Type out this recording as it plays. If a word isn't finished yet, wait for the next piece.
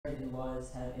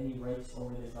parent-in-laws have any rights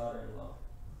over their daughter-in-law?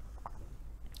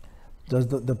 Does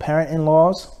the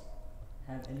parent-in-laws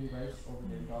have any rights over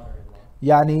their daughter-in-law?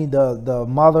 Yani the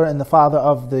mother and the father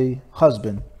of the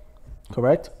husband,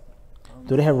 correct?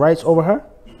 Do they have rights over her?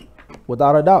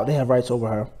 Without a doubt, they have rights over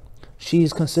her.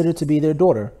 She's considered to be their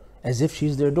daughter, as if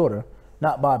she's their daughter.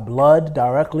 Not by blood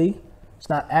directly. It's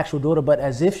not actual daughter, but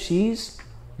as if she's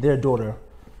their daughter.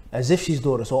 As if she's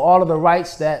daughter. So all of the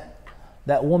rights that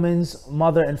woman's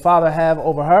mother and father have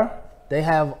over her, they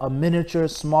have a miniature,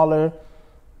 smaller,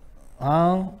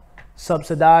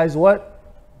 subsidized what?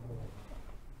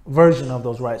 Version of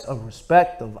those rights of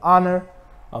respect, of honor,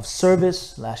 of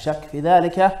service. La shak fi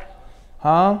dhalika.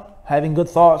 Having good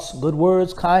thoughts, good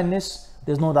words, kindness.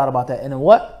 There's no doubt about that. And in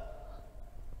what?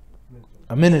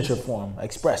 A miniature form.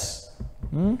 Express.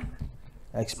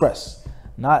 Express.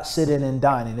 Not sitting and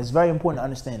dining. It's very important to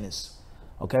understand this.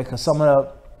 Okay? Because some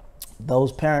of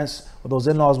those parents or those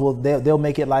in-laws they'll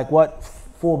make it like what?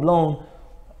 Full blown.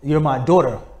 You're my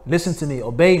daughter. Listen to me.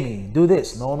 Obey me. Do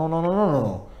this.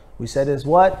 No. We said it's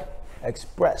what?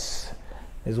 Express.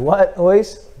 Is what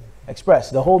always? Express.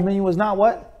 The whole menu is not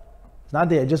what? It's not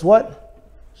there. Just what?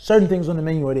 Certain things on the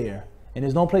menu are there. And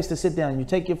there's no place to sit down. You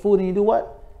take your food and you do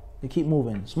what? You keep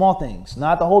moving. Small things.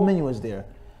 Not the whole menu is there.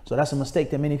 So that's a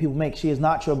mistake that many people make. She is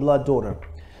not your blood daughter.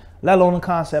 Let alone the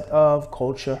concept of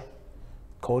culture.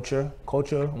 Culture.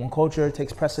 When culture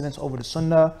takes precedence over the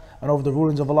sunnah and over the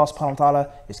rulings of Allah subhanahu wa ta'ala,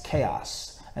 it's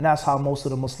chaos. And that's how most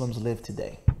of the Muslims live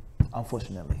today,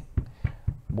 unfortunately.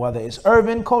 Whether it's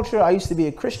urban culture, I used to be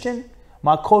a Christian,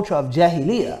 my culture of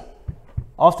jahiliyyah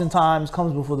oftentimes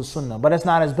comes before the sunnah, but it's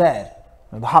not as bad.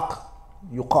 The haqq,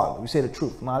 yuqal, we say the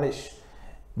truth, malish.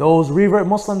 Those revert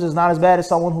Muslims is not as bad as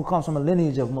someone who comes from a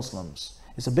lineage of Muslims.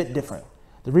 It's a bit different.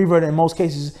 The revert in most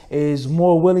cases is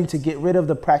more willing to get rid of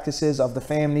the practices of the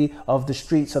family, of the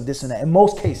streets, of this and that, in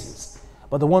most cases.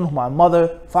 But the one who my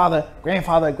mother, father,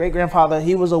 grandfather, great-grandfather,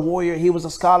 he was a warrior, he was a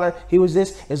scholar, he was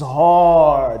this, is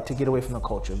hard to get away from the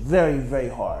culture. Very, very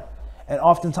hard. And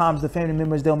oftentimes the family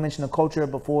members, they'll mention the culture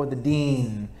before the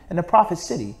deen. And the Prophet's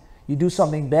city. You do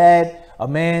something bad, a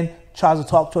man tries to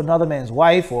talk to another man's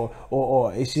wife,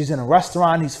 or if she's in a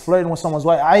restaurant, he's flirting with someone's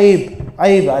wife. Aib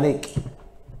alik.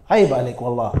 Aib alik,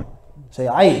 wallah. Say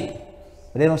aib.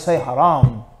 But they don't say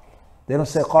haram. They don't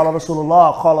say qala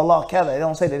Rasulullah, qala Allah, kada. They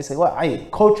don't say that. They say what?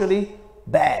 Aib. Culturally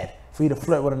bad for you to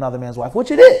flirt with another man's wife,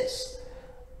 which it is.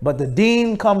 But the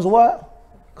deen comes what?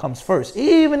 Comes first.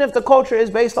 Even if the culture is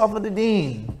based off of the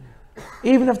deen.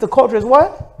 Even if the culture is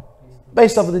what?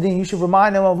 Based off of the deen. You should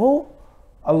remind them of who?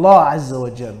 Allah Azza wa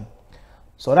Jal.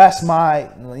 So that's my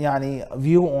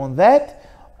view on that.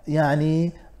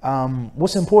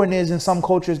 What's important is in some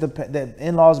cultures the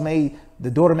in-laws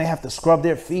the daughter may have to scrub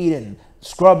their feet and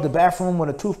scrub the bathroom with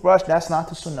a toothbrush. That's not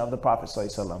the sunnah of the Prophet sallallahu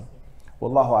alaihi wasallam.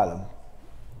 Wallahu alam.